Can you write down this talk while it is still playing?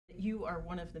you are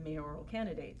one of the mayoral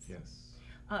candidates. Yes.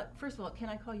 First of all, can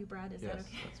I call you Brad? Is that okay?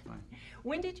 Yes, that's fine.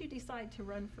 When did you decide to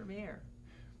run for mayor?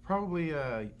 Probably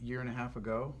a year and a half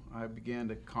ago, I began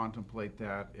to contemplate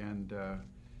that, and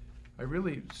I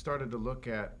really started to look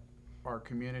at our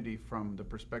community from the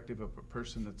perspective of a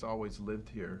person that's always lived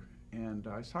here. And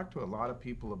I talked to a lot of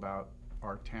people about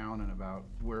our town and about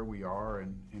where we are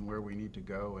and where we need to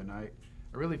go. And I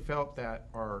really felt that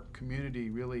our community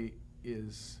really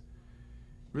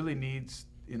needs,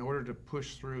 in order to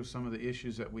push through some of the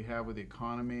issues that we have with the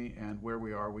economy and where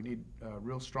we are, we need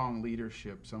real strong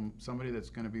leadership, somebody that's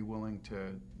going to be willing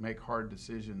to make hard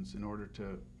decisions in order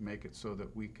to make it so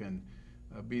that we can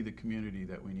be the community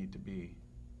that we need to be.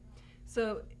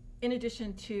 So in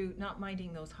addition to not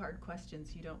minding those hard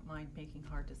questions, you don't mind making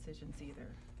hard decisions either?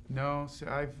 No, see,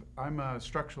 I'm a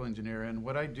structural engineer, and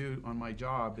what I do on my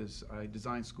job is I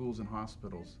design schools and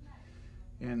hospitals.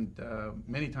 And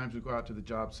many times we go out to the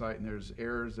job site and there's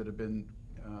errors that have been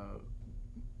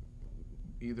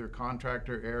either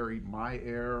contractor error, my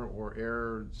error, or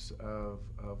errors of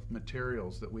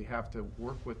materials that we have to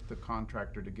work with the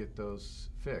contractor to get those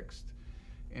fixed.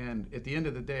 And at the end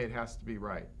of the day, it has to be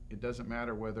right. It doesn't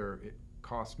matter whether it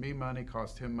costs me money,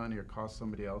 costs him money, or costs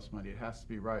somebody else money. It has to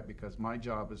be right because my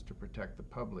job is to protect the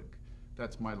public.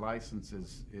 That's my license,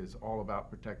 is all about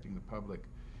protecting the public.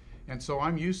 And so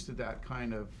I'm used to that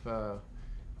kind of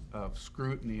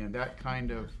scrutiny and that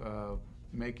kind of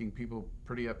making people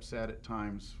pretty upset at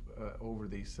times over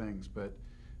these things. But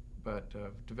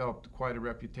developed quite a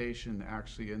reputation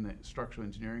actually in the structural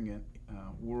engineering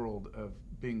world of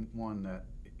being one that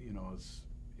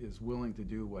is willing to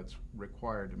do what's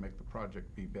required to make the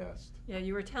project be best. Yeah,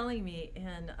 you were telling me,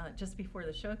 and just before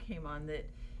the show came on, that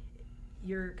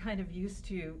you're kind of used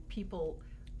to people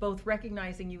both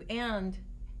recognizing you and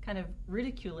kind of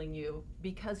ridiculing you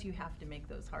because you have to make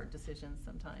those hard decisions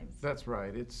sometimes. That's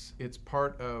right. It's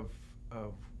part of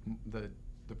the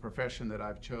profession that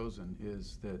I've chosen,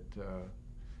 is that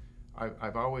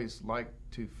I've always liked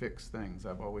to fix things.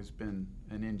 I've always been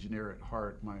an engineer at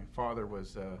heart. My father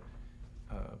was a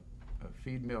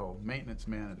feed mill maintenance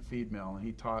man at a feed mill,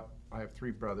 and I have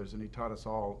three brothers, and he taught us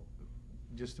all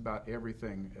just about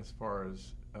everything as far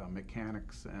as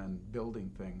mechanics and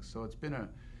building things. So it's been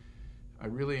I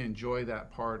really enjoy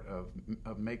that part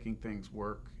of making things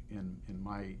work in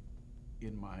my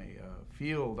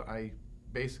field. I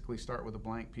basically start with a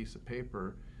blank piece of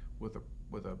paper with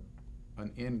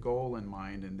an end goal in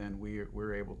mind, and then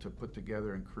we're able to put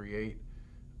together and create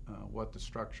what the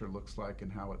structure looks like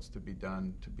and how it's to be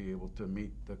done to be able to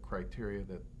meet the criteria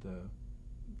that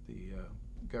the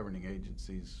governing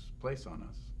agencies place on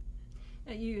us.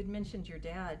 Now, you had mentioned your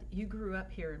dad. You grew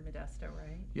up here in Modesto,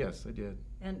 right? Yes, I did.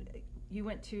 And you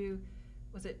went to,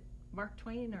 was it Mark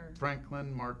Twain or?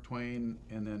 Franklin, Mark Twain,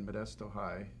 and then Modesto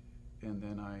High. And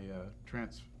then I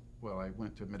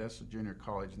went to Modesto Junior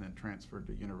College and then transferred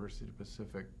to University of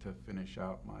Pacific to finish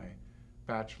out my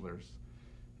bachelor's.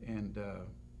 And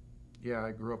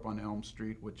I grew up on Elm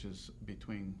Street, which is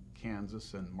between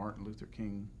Kansas and Martin Luther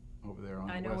King over there on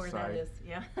the west side. I know where that is,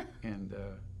 yeah. And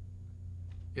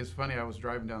it's funny, I was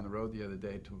driving down the road the other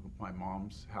day to my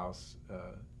mom's house.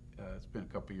 It's been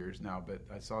a couple years now, but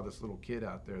I saw this little kid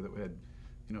out there that had,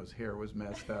 his hair was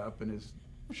messed up and his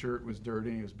shirt was dirty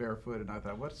and he was barefoot, and I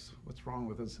thought, what's wrong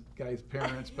with this guy's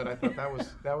parents? But I thought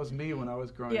that was me when I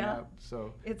was growing up.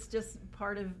 So it's just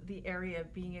part of the area,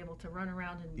 being able to run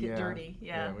around and get dirty.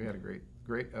 Yeah, we had a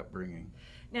great upbringing.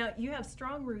 Now, you have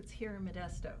strong roots here in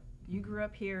Modesto. You grew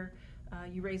up here.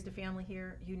 You raised a family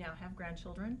here. You now have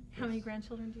grandchildren. How many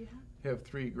grandchildren do you have? I have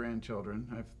 3 grandchildren.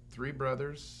 I have 3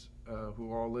 brothers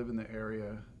who all live in the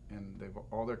area, and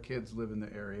all their kids live in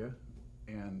the area.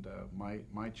 And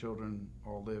my children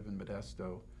all live in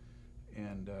Modesto.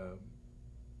 And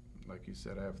like you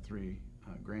said, I have 3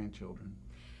 grandchildren.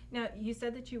 Now, you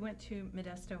said that you went to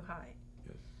Modesto High.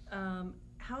 Yes.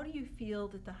 How do you feel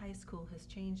that the high school has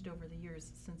changed over the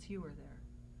years since you were there?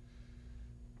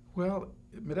 Well,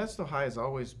 Modesto High has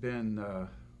always been,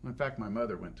 in fact, my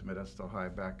mother went to Modesto High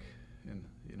back in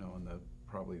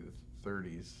probably the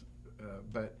 30s.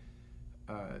 But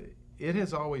it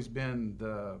has always been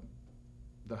the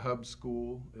hub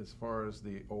school as far as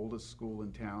the oldest school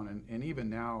in town, and even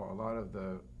now a lot of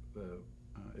the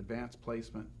advanced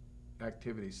placement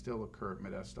activities still occur at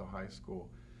Modesto High School,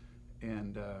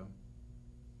 and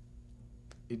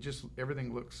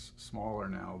everything looks smaller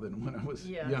now than when I was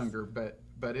younger,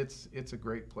 but it's a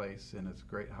great place and it's a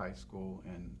great high school,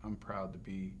 and I'm proud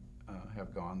to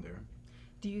have gone there.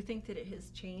 Do you think that it has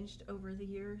changed over the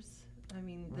years? I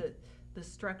mean, the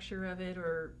structure of it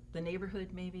or the neighborhood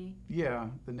maybe? Yeah,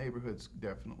 the neighborhood's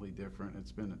definitely different.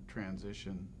 It's been a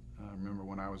transition. I remember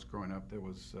when I was growing up, there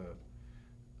was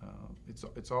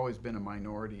it's always been a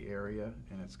minority area,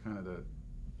 and it's kind of the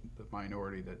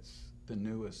minority that's the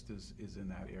newest is in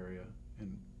that area,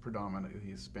 and predominantly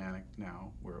Hispanic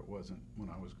now, where it wasn't when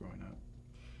I was growing up.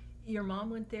 Your mom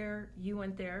went there, you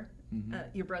went there,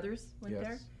 your brothers went Yes.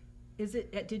 there? Is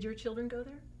it, did your children go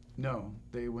there? No,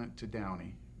 they went to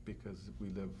Downey because we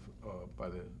live by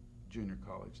the junior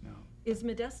college now. Is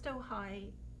Modesto High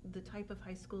the type of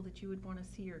high school that you would want to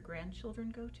see your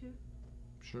grandchildren go to?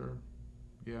 Sure.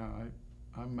 Yeah,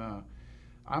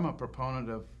 I'm a proponent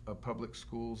of public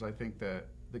schools. I think that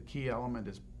the key element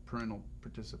is parental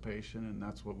participation, and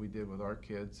that's what we did with our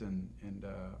kids, and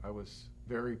I was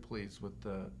very pleased with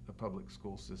the public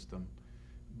school system.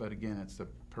 But again, it's the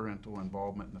parental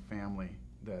involvement in the family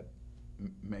that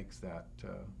makes that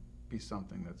be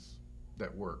something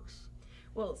that works.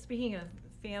 Well, speaking of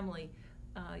family,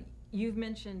 you've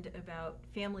mentioned about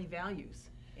family values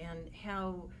and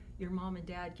how your mom and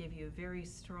dad gave you a very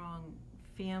strong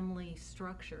family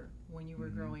structure when you were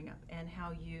growing up, and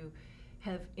how you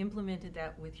have implemented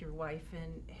that with your wife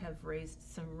and have raised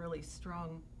some really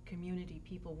strong community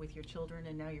people with your children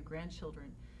and now your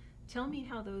grandchildren. Tell me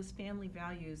how those family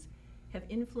values have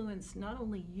influenced not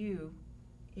only you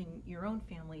in your own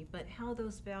family, but how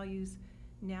those values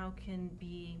now can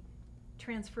be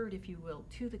transferred, if you will,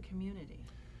 to the community.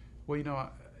 Well, you know,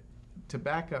 to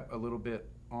back up a little bit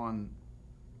on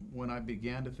when I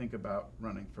began to think about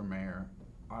running for mayor,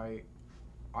 I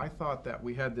thought that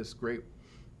we had this great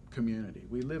community.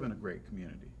 We live in a great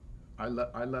community. I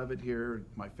love it here.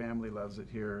 My family loves it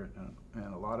here,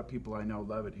 and a lot of people I know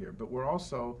love it here. But we're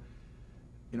also,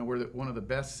 you know, we're one of the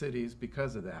best cities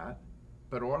because of that,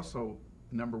 but also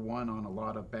 #1 on a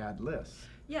lot of bad lists.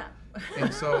 Yeah.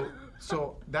 And so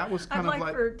that was kind I'd of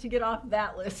like to get off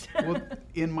that list. Well,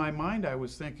 in my mind, I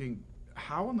was thinking,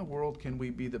 how in the world can we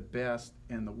be the best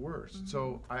and the worst?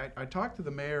 So I talked to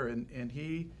the mayor, and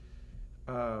he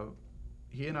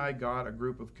and I got a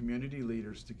group of community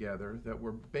leaders together that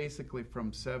were basically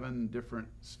from 7 different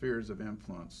spheres of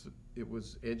influence. It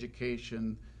was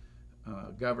education,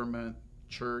 government,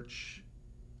 church,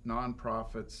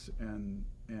 nonprofits, and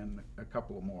a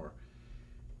couple of more.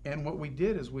 And what we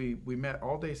did is we met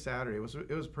all day Saturday. It was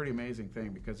a pretty amazing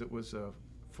thing because it was a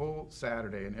full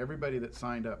Saturday, and everybody that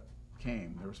signed up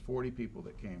came. There was 40 people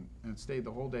that came and stayed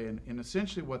the whole day. And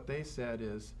essentially what they said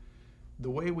is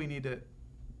what we need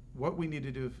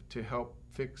to do to help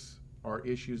fix our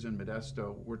issues in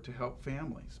Modesto were to help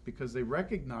families, because they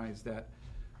recognize that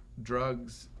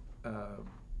drugs,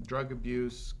 drug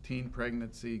abuse, teen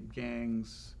pregnancy,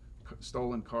 gangs,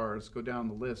 stolen cars, go down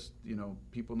the list, you know,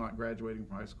 people not graduating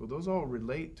from high school, those all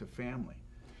relate to family.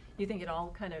 You think it all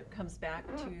kind of comes back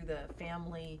to the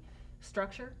family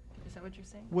structure? Is that what you're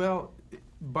saying? Well,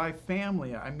 by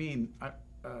family, I mean,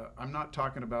 I'm not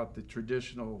talking about the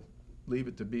traditional Leave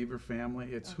It to Beaver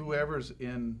family. It's okay. Whoever's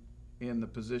in the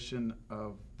position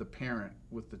of the parent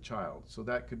with the child. So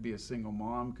that could be a single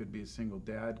mom, could be a single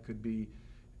dad, could be,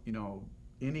 you know,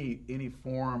 any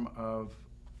form of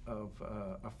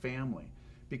a family,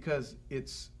 because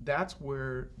that's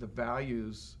where the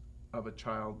values of a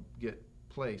child get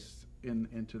placed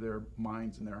into their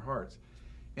minds and their hearts.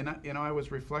 And I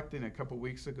was reflecting a couple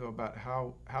weeks ago about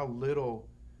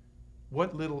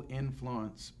what little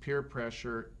influence peer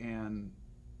pressure and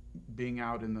being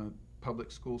out in the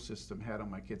public school system had on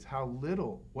my kids.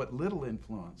 What little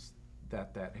influence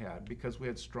that had, because we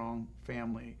had a strong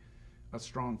family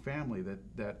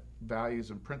that values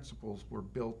and principles were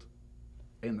built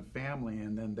in the family,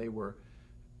 and then they were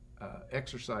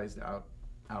exercised out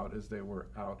as they were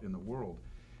out in the world.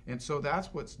 And so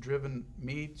that's what's driven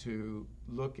me to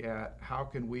look at how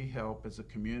can we help as a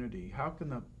community? How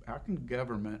can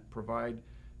government provide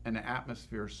an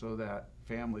atmosphere so that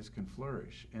families can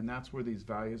flourish? And that's where these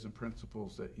values and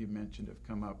principles that you mentioned have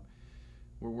come up.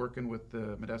 We're working with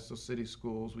the Modesto City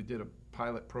Schools. We did a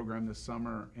pilot program this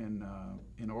summer in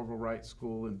Orville Wright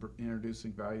School, and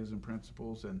introducing values and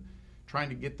principles and trying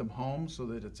to get them home so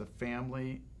that it's a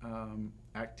family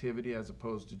activity as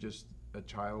opposed to just a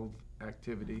child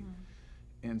activity.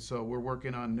 And so we're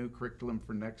working on new curriculum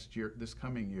for this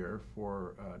coming year,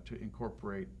 to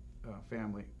incorporate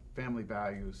family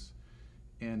values.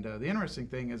 And the interesting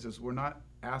thing is we're not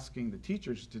asking the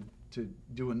teachers to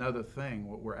do another thing.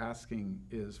 What we're asking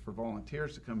is for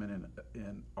volunteers to come in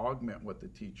and augment what the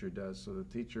teacher does. So the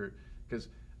teacher, because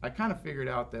I kind of figured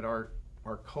out that our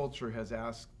culture has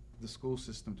asked the school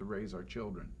system to raise our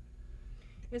children.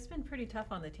 It's been pretty tough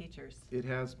on the teachers. It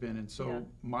has been, and so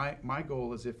Yeah. my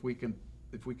goal is if we can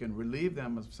relieve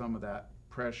them of some of that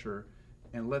pressure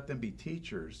and let them be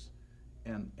teachers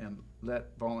and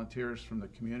let volunteers from the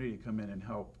community come in and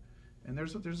help. And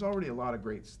there's already a lot of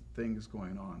great things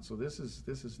going on. So this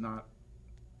is not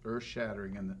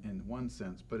earth-shattering in one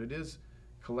sense, but it is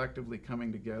collectively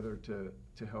coming together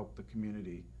to help the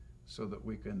community so that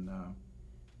we can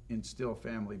instill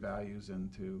family values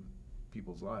into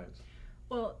people's lives.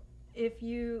 Well, if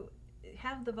you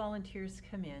have the volunteers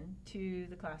come in to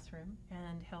the classroom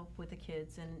and help with the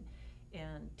kids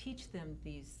and teach them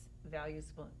these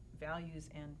values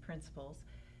and principles,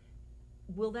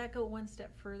 will that go one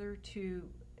step further to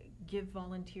give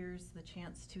volunteers the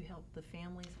chance to help the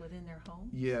families within their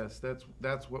homes? Yes,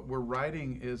 that's what we're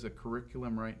writing is a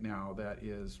curriculum right now that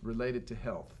is related to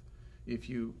health. If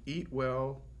you eat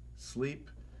well, sleep,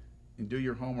 and do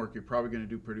your homework, you're probably going to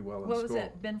do pretty well in school. What was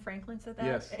that? Ben Franklin said that?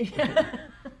 Yes.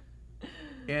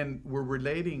 And we're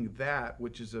relating that,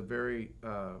 which is a very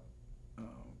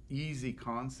easy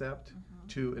concept,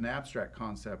 to an abstract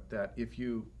concept that if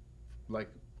you, like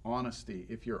honesty,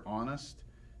 if you're honest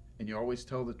and you always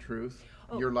tell the truth,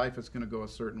 your life is going to go a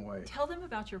certain way. Tell them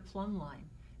about your plumb line.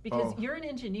 Because you're an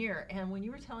engineer, and when you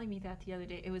were telling me that the other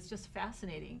day, it was just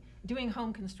fascinating. Doing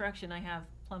home construction, I have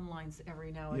plumb lines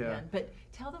every now and then. But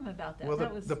tell them about that. Well,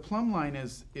 the plumb line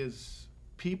is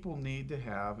people need to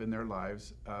have in their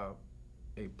lives a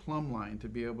plumb line to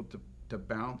be able to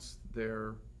bounce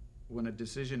when a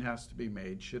decision has to be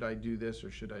made. Should I do this or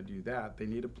should I do that? They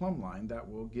need a plumb line that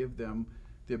will give them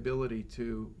the ability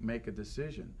to make a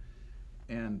decision.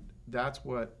 And that's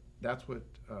what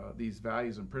these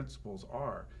values and principles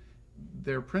are.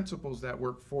 They're principles that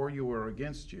work for you or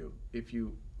against you. If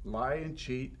you lie and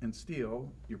cheat and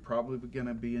steal, you're probably going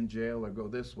to be in jail or go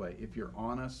this way. If you're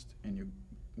honest and you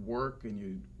work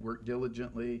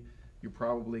diligently, you're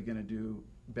probably going to do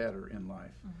better in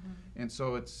life. And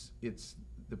so it's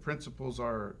the principles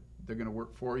they're going to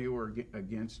work for you or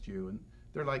against you, and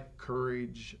they're like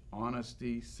courage,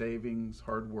 honesty, savings,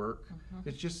 hard work.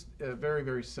 It's just very,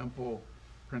 very simple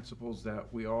principles that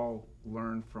we all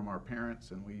learn from our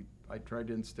parents, and I tried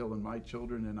to instill in my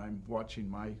children, and I'm watching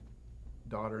my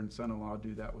daughter and son-in-law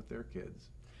do that with their kids.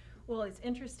 Well, it's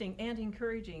interesting and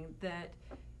encouraging that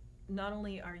not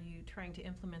only are you trying to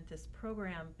implement this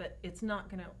program, but it's not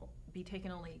going to be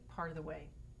taken only part of the way,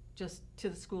 just to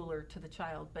the school or to the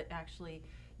child, but actually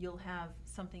you'll have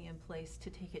something in place to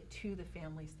take it to the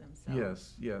families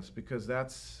themselves. Yes, because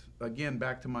that's, again,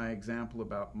 back to my example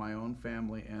about my own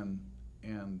family and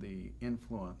the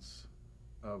influence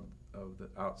of the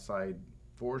outside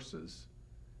forces.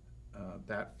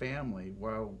 That family,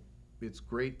 while it's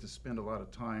great to spend a lot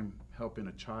of time helping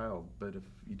a child, but if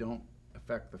you don't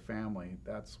affect the family,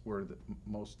 that's where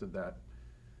most of that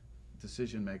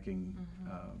decision making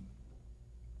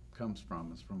comes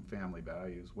from, is from family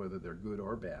values, whether they're good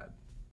or bad.